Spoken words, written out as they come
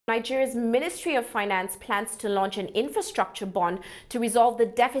Nigeria's Ministry of Finance plans to launch an infrastructure bond to resolve the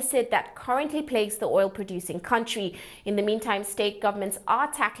deficit that currently plagues the oil-producing country. In the meantime, state governments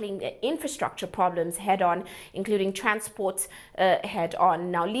are tackling the infrastructure problems head-on, including transport head-on.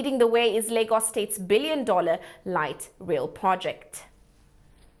 Now, leading the way is Lagos State's billion-dollar light rail project.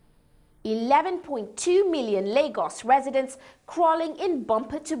 11.2 million Lagos residents crawling in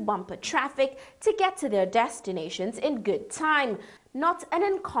bumper-to-bumper traffic to get to their destinations in good time. Not an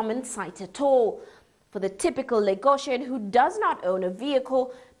uncommon sight at all. For the typical Lagosian who does not own a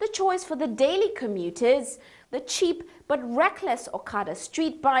vehicle, the choice for the daily commuters, the cheap but reckless Okada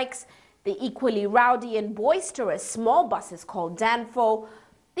street bikes, the equally rowdy and boisterous small buses called Danfo,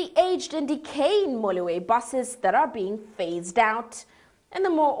 the aged and decaying Moluwe buses that are being phased out, and the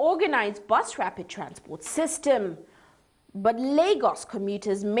more organized bus rapid transport system. But Lagos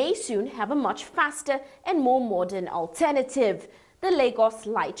commuters may soon have a much faster and more modern alternative, the Lagos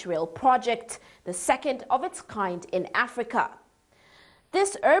Light Rail Project, the second of its kind in Africa.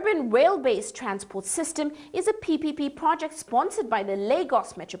 This urban rail-based transport system is a PPP project sponsored by the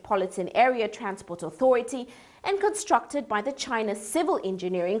Lagos Metropolitan Area Transport Authority and constructed by the China Civil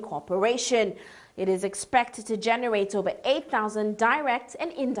Engineering Corporation. It is expected to generate over 8,000 direct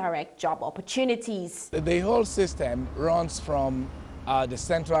and indirect job opportunities. The whole system runs from the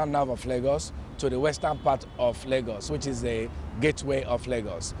central nerve of Lagos to the western part of Lagos, which is the gateway of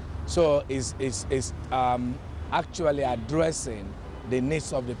Lagos. So it's actually addressing the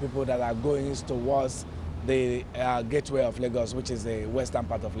needs of the people that are going towards the gateway of Lagos, which is the western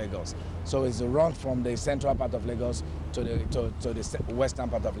part of Lagos. So it's a run from the central part of Lagos to the western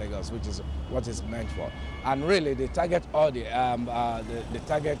part of Lagos, which is what it's meant for. And really, the target audience, the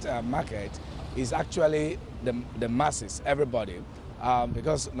target market is actually the masses, everybody,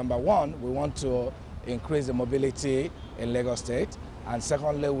 because number one, we want to increase the mobility in Lagos State, and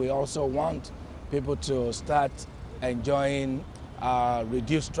secondly, we also want people to start enjoying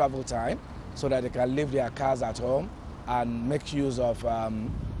reduced travel time, so that they can leave their cars at home and make use of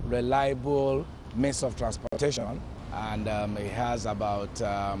reliable means of transportation. And it has about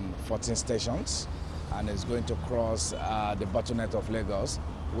 14 stations, and it's going to cross the bottleneck of Lagos,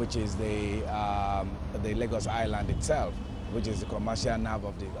 which is the Lagos Island itself, which is the commercial nerve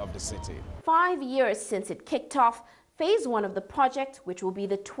of the city. 5 years since it kicked off, Phase 1 of the project, which will be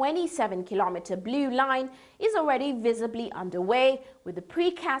the 27-kilometer Blue Line, is already visibly underway, with the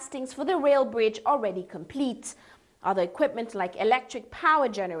precastings for the rail bridge already complete. Other equipment like electric power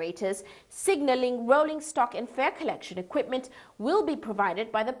generators, signaling, rolling stock and fare collection equipment will be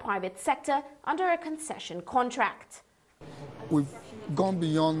provided by the private sector under a concession contract. We've gone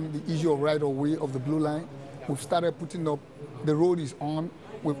beyond the issue of right-of-way of the Blue Line. We've started putting up, the road is on.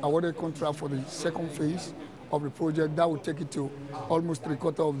 We've awarded contract for the second phase of the project. That will take it to almost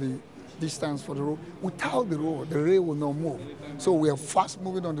 3/4 of the distance for the road. Without the road, the rail will not move. So we are fast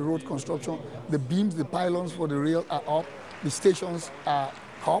moving on the road construction. The beams, the pylons for the rail are up. The stations are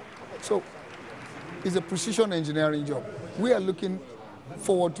up. So it's a precision engineering job. We are looking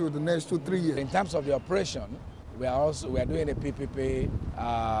forward to the next 2-3 years. In terms of the operation, we are doing a PPP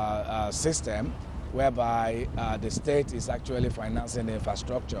system, whereby the state is actually financing the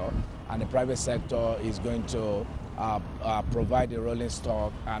infrastructure and the private sector is going to provide the rolling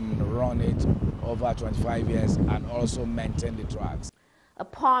stock and run it over 25 years and also maintain the tracks.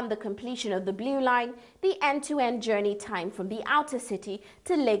 Upon the completion of the Blue Line, the end-to-end journey time from the outer city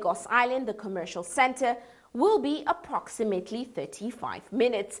to Lagos Island, the commercial center, will be approximately 35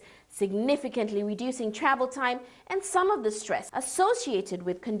 minutes, significantly reducing travel time and some of the stress associated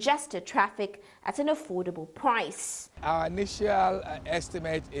with congested traffic at an affordable price. Our initial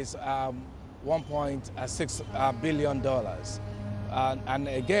estimate is $1.6 billion. And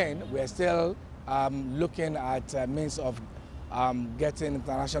again, we're still looking at means of getting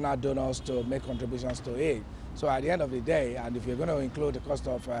international donors to make contributions to it. So at the end of the day, and if you're going to include the cost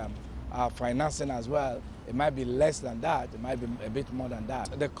of financing as well, it might be less than that, it might be a bit more than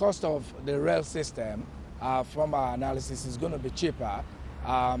that. The cost of the rail system, from our analysis, is going to be cheaper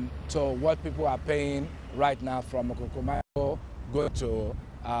to what people are paying right now from Okokomayo going to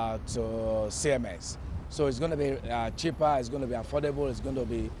CMS. So it's going to be cheaper, it's going to be affordable, it's going to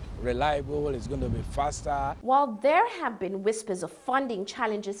be reliable, it's going to be faster. While there have been whispers of funding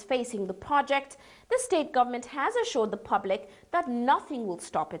challenges facing the project, the state government has assured the public that nothing will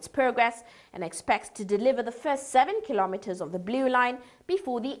stop its progress and expects to deliver the first 7 kilometers of the Blue Line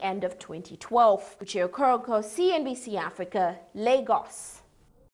before the end of 2012. Uche Okoronko, CNBC Africa, Lagos.